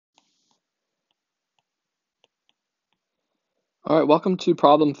All right, welcome to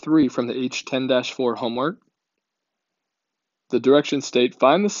problem 3 from the H10-4 homework. The directions state,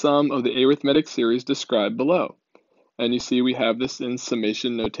 find the sum of the arithmetic series described below. And you see we have this in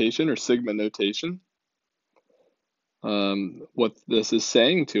summation notation or sigma notation. What this is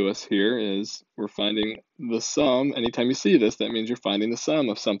saying to us here is we're finding the sum. Anytime you see this, that means you're finding the sum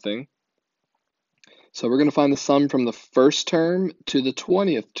of something. So we're going to find the sum from the first term to the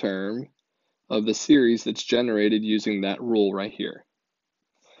 20th term of the series that's generated using that rule right here.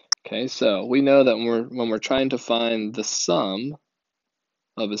 Okay, so we know that when we're trying to find the sum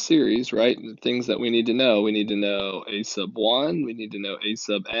of a series, right, the things that we need to know a sub 1, we need to know a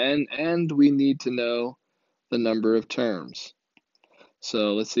sub n, and we need to know the number of terms.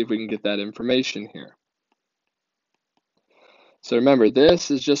 So let's see if we can get that information here. So remember,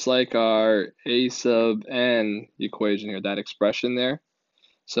 this is just like our a sub n equation here, that expression there.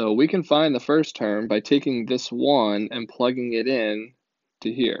 So we can find the first term by taking this 1 and plugging it in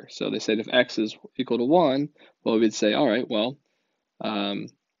to here. So they said if x is equal to 1, well, we'd say, all right, well, a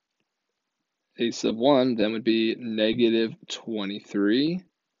sub 1 then would be negative 23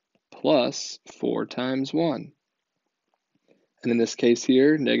 plus 4 times 1. And in this case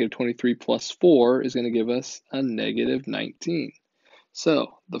here, negative 23 plus 4 is going to give us a negative 19.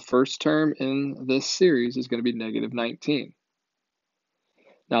 So the first term in this series is going to be negative 19.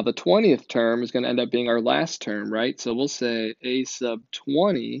 Now the 20th term is going to end up being our last term, right? So we'll say a sub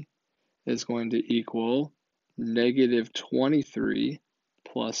 20 is going to equal negative 23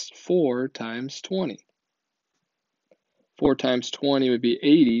 plus 4 times 20. 4 times 20 would be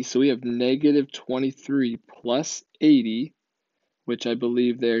 80, so we have negative 23 plus 80, which I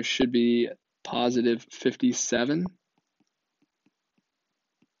believe there should be positive 57.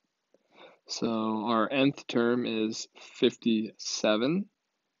 So our nth term is 57.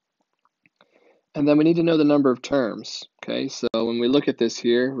 And then we need to know the number of terms, okay? So when we look at this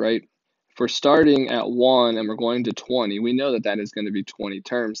here, right, if we're starting at 1 and we're going to 20, we know that that is going to be 20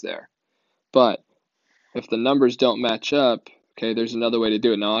 terms there. But if the numbers don't match up, okay, there's another way to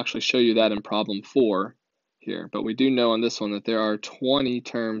do it. And I'll actually show you that in problem 4 here. But we do know on this one that there are 20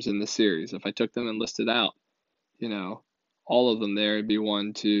 terms in the series. If I took them and listed out, all of them there, it'd be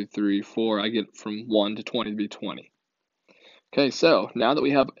 1, 2, 3, 4. I get from 1 to 20 to be 20. Okay, so now that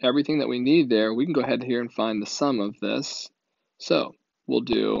we have everything that we need there, we can go ahead here and find the sum of this. So we'll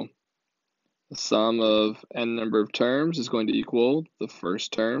do the sum of n number of terms is going to equal the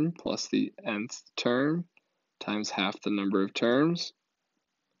first term plus the nth term times half the number of terms.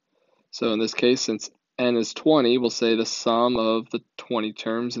 So in this case, since n is 20, we'll say the sum of the 20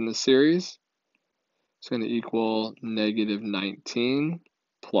 terms in the series is going to equal negative 19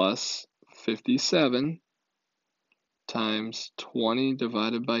 plus 57 times 20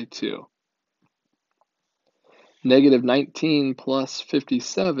 divided by 2. Negative 19 plus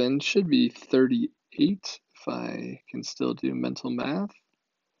 57 should be 38, if I can still do mental math.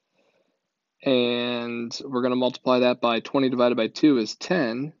 And we're going to multiply that by 20 divided by 2 is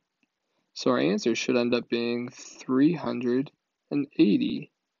 10. So our answer should end up being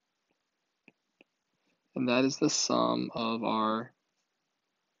 380. And that is the sum of our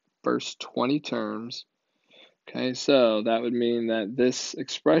first 20 terms. Okay, so that would mean that this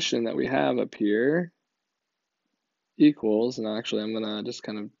expression that we have up here equals, and actually I'm going to just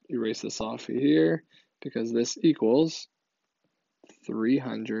kind of erase this off here because this equals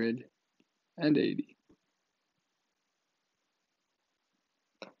 380.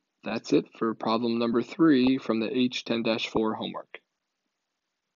 That's it for problem number 3 from the H10-4 homework.